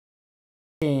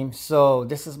Team. So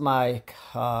this is my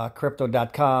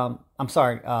crypto.com. I'm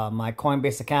sorry, my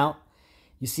Coinbase account.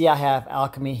 You see I have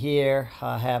Alchemy here.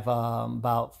 I have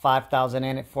about 5,000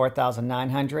 in it,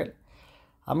 4,900.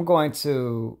 I'm going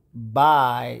to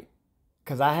buy,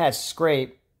 because I had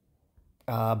scraped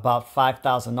about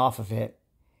 5,000 off of it.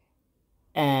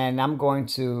 And I'm going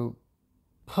to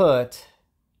put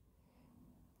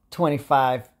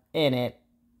 25 in it.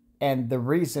 And the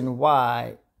reason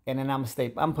why, and then I'm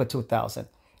gonna put 2,000.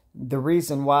 The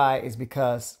reason why is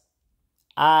because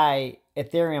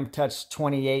Ethereum touched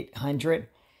 2,800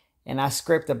 and I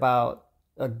scraped about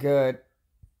a good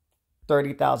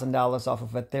 $30,000 off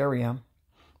of Ethereum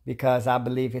because I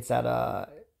believe it's at a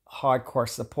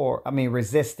hardcore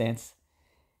resistance.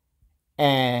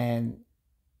 And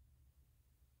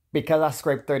because I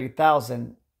scraped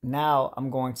 30,000, now I'm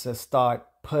going to start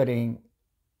putting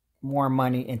more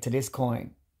money into this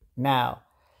coin. Now,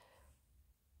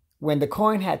 when the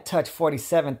coin had touched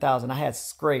 47,000, I had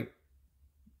scraped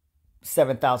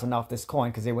 7,000 off this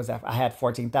coin because I had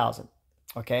 14,000.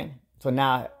 Okay, so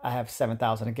now I have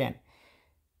 7,000 again.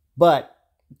 But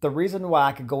the reason why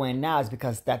I could go in now is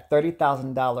because that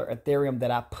 $30,000 Ethereum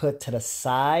that I put to the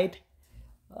side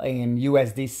in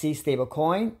USDC stable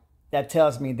coin, that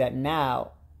tells me that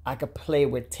now I could play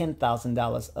with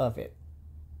 $10,000 of it.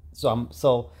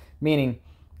 So meaning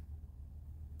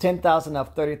 10,000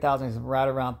 of 30,000 is right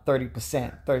around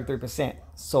 30%, 33%.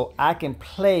 So I can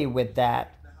play with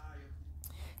that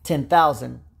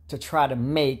 10,000 to try to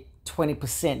make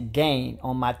 20% gain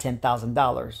on my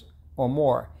 $10,000 or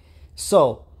more.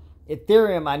 So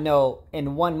Ethereum, I know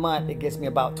in 1 month, it gives me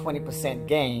about 20%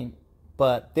 gain.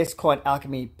 But this coin,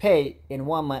 Alchemy Pay, in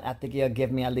 1 month, I think it'll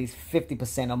give me at least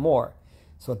 50% or more.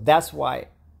 So that's why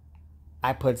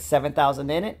I put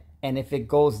 7,000 in it. And if it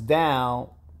goes down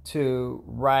to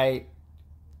right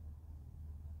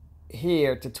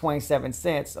here to 27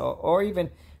 cents or even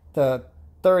to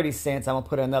 30 cents, I'm gonna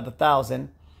put another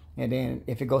 1,000. And then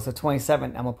if it goes to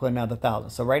 27, I'm gonna put another 1,000.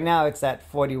 So right now it's at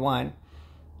 41.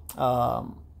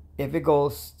 If it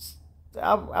goes,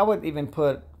 I would even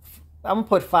put, I'm gonna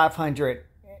put 500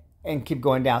 and keep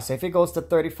going down. So if it goes to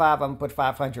 35, I'm gonna put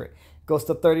 500. It goes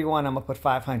to 31, I'm gonna put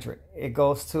 500. It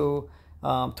goes to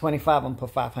 25, I'm gonna put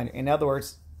 500. In other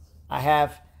words, I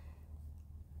have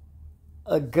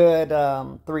a good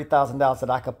 $3,000 that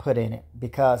I could put in it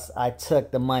because I took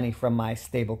the money from my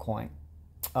stable coin,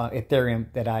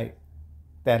 Ethereum, that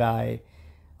I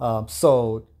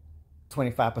sold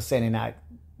 25% and I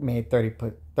made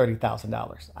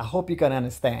 $30,000. I hope you can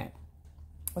understand.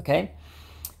 Okay.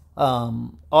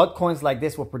 Altcoins like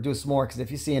this will produce more because if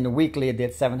you see in the weekly it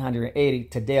did 780.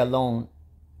 Today alone,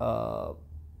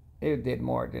 it did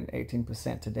more than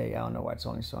 18% today. I don't know why it's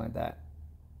only showing that,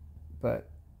 but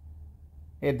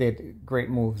it did great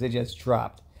moves. It just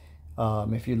dropped.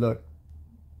 If you look,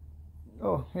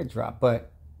 oh, it dropped,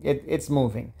 but it's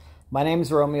moving. My name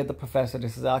is Romeo the Professor.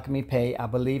 This is Alchemy Pay. I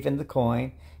believe in the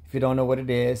coin. If you don't know what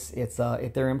it is, it's a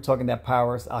Ethereum token that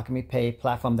powers Alchemy Pay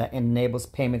platform that enables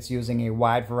payments using a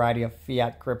wide variety of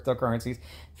fiat cryptocurrencies.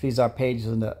 Fees are paid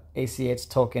using the ACH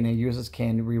token and users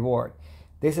can reward.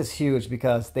 This is huge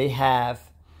because they have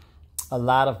a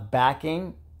lot of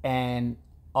backing and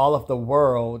all of the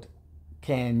world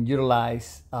can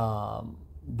utilize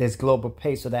this global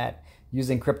pay so that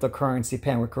using cryptocurrency,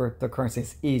 paying with cryptocurrency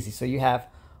is easy. So you have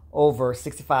over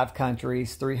 65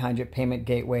 countries, 300 payment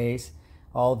gateways,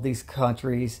 all of these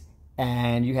countries,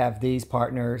 and you have these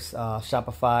partners,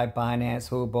 Shopify, Binance,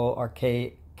 Hubo,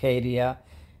 Arcadia.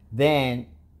 Then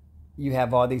you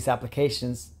have all these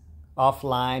applications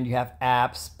offline. You have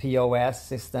apps, POS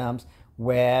systems,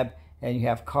 web, and you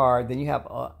have card. Then you have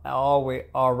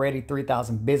already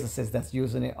 3,000 businesses that's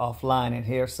using it offline. And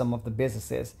here's some of the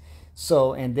businesses.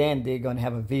 So, and then they're going to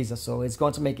have a Visa. So it's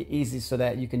going to make it easy so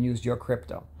that you can use your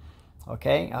crypto.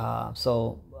 Okay.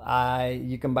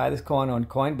 You can buy this coin on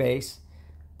Coinbase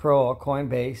Pro or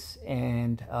Coinbase.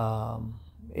 And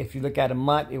if you look at a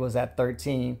month, it was at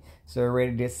 13. So it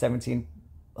already did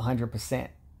 1,700%.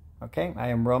 Okay. I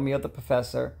am Romeo the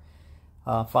Professor.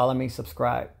 Follow me,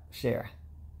 subscribe, share.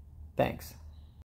 Thanks.